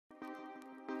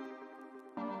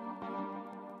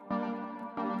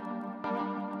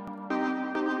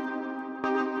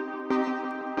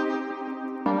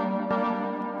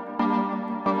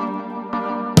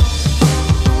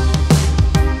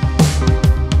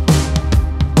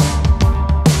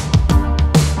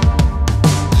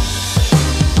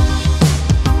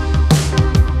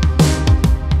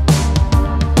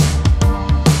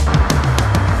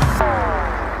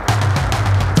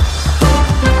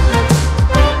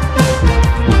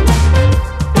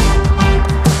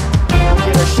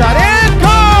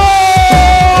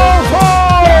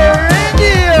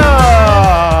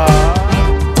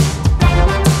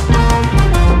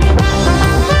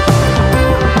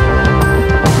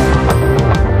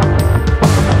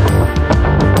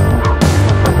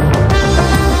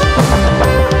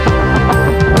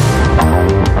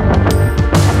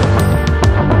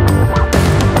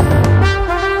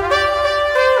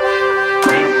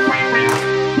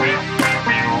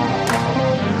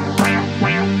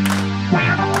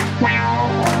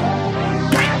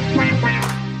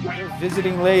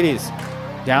exiting ladies.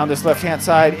 Down this left-hand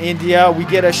side, India. We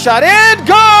get a shot and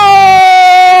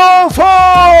goal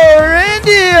for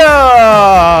India!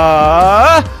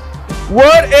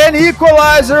 What an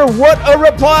equalizer! What a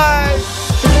reply!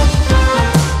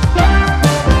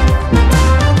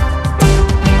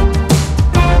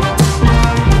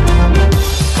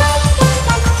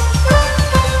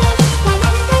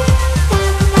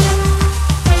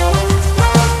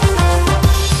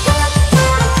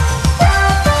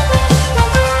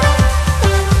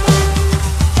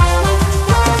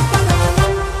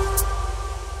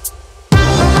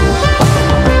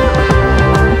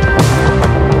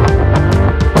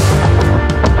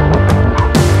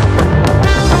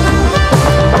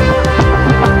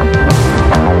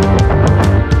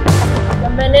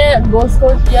 Goal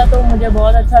score किया तो मुझे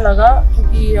बहुत अच्छा लगा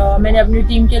क्योंकि मैंने अपनी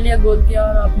टीम के लिए गोल किया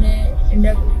और अपने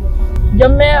इंडिया के लिए।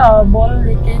 जब मैं बॉल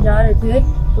लेके जा रहे थे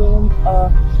तो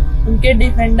उनके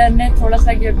डिफेंडर ने थोड़ा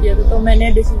सा गैप दिया था, तो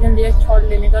मैंने डिसीजन लिया शॉट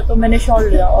लेने का, तो मैंने शॉट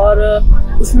लिया और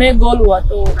उसमें गोल हुआ,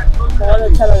 तो बहुत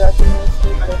अच्छा लगा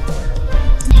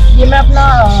कि ये मैं अपना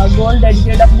गोल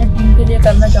डेडिकेट अपने टीम के लिए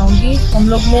करना चाहूँगी। हम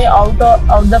लोग ने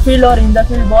आउट द फील्ड और इन द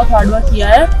फील्ड बहुत हार्डवर्क किया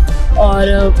है और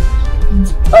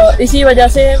इसी वजह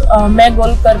से मैं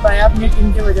गोल कर पाया अपनी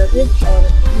टीम की वजह से और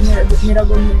मेरा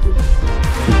गोल मिल गया।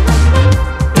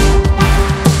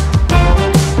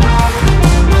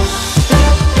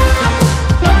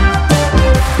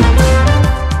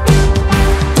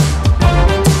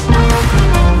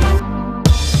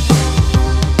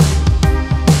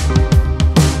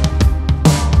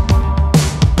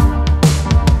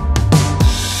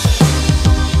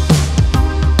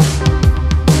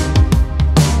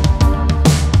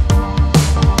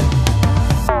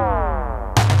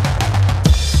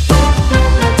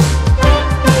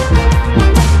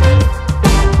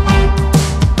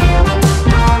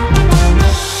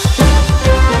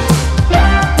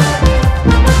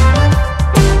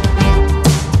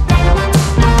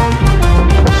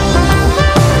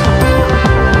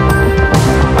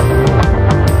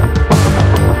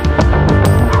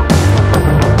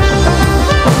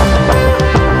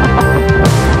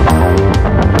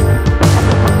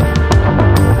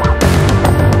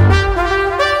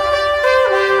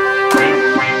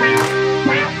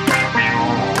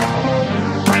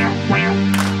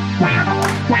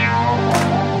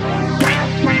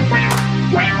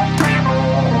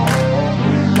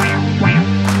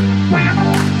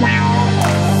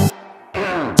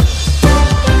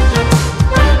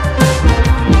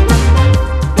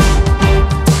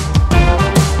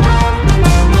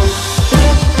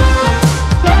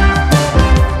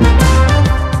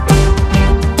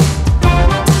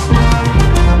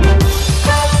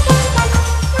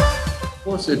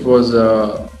 It was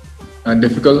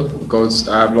difficult because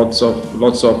I have lots of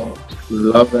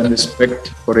love and respect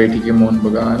for ATK Mohun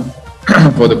Bagan,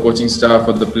 for the coaching staff,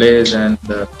 for the players, and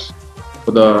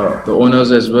for the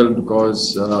owners as well.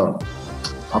 Because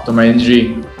after my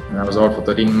injury, I was out for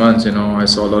 13 months. I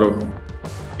saw a lot of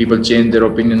people change their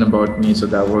opinion about me, so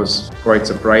that was quite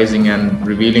surprising and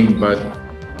revealing. But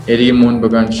ATK Mohun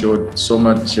Bagan showed so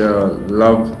much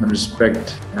love and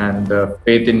respect and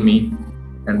faith in me.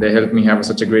 And they helped me have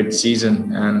such a great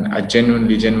season, and I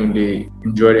genuinely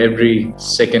enjoyed every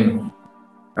second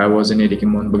I was in ATK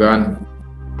Mohun Bagan.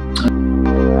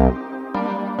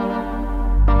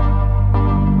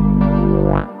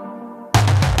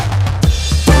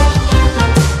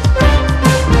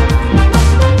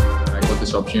 I got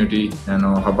this opportunity, and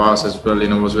Habas as well,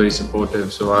 was very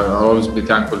supportive. So I'll always be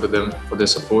thankful to them for their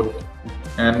support.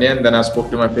 And then I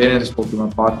spoke to my parents, spoke to my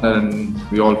partner, and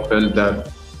we all felt that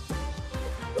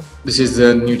this is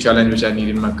the new challenge which I need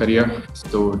in my career,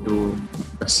 so to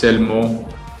excel more.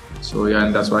 So yeah,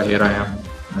 and that's why here I am.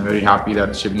 I'm very happy that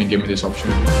Shivni gave me this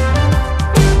opportunity.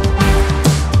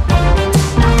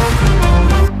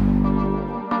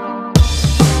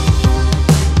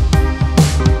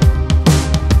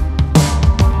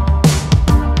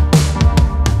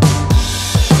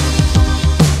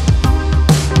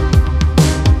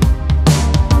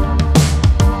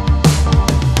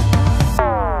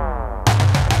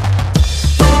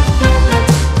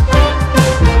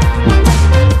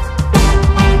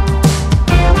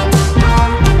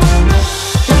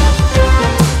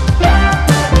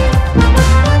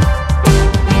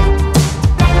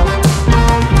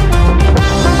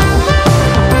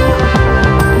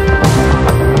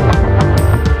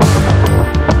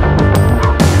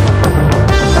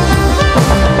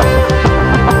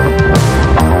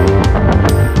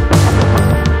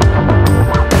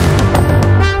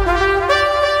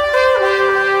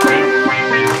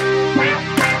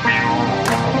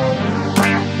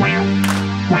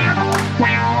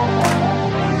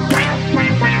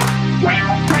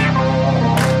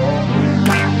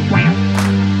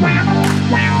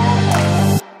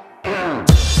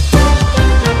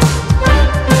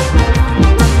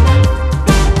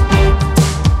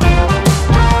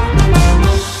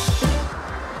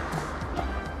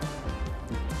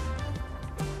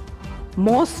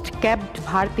 Most capped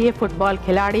भारतीय football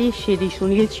खिलाड़ी श्री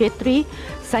सुनील छेत्री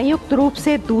संयुक्त रूप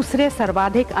से दूसरे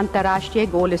सर्वाधिक अंतर्राष्ट्रीय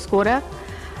goal scorer,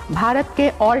 Bharat के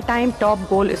all time top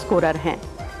goal scorer हैं।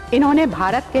 इन्होंने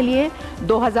भारत के लिए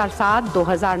 2007,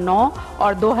 2009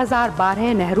 और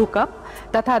 2012 नेहरू कप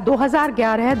तथा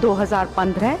 2011,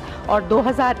 2015 और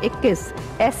 2021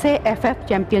 SAFF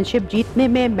चैंपियनशिप जीतने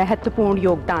में महत्वपूर्ण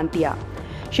योगदान दिया।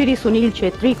 श्री सुनील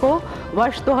छेत्री को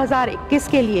वर्ष 2021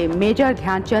 के लिए मेजर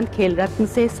ध्यानचंद खेल रत्न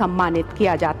से सम्मानित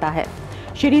किया जाता है।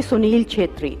 श्री सुनील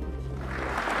छेत्री।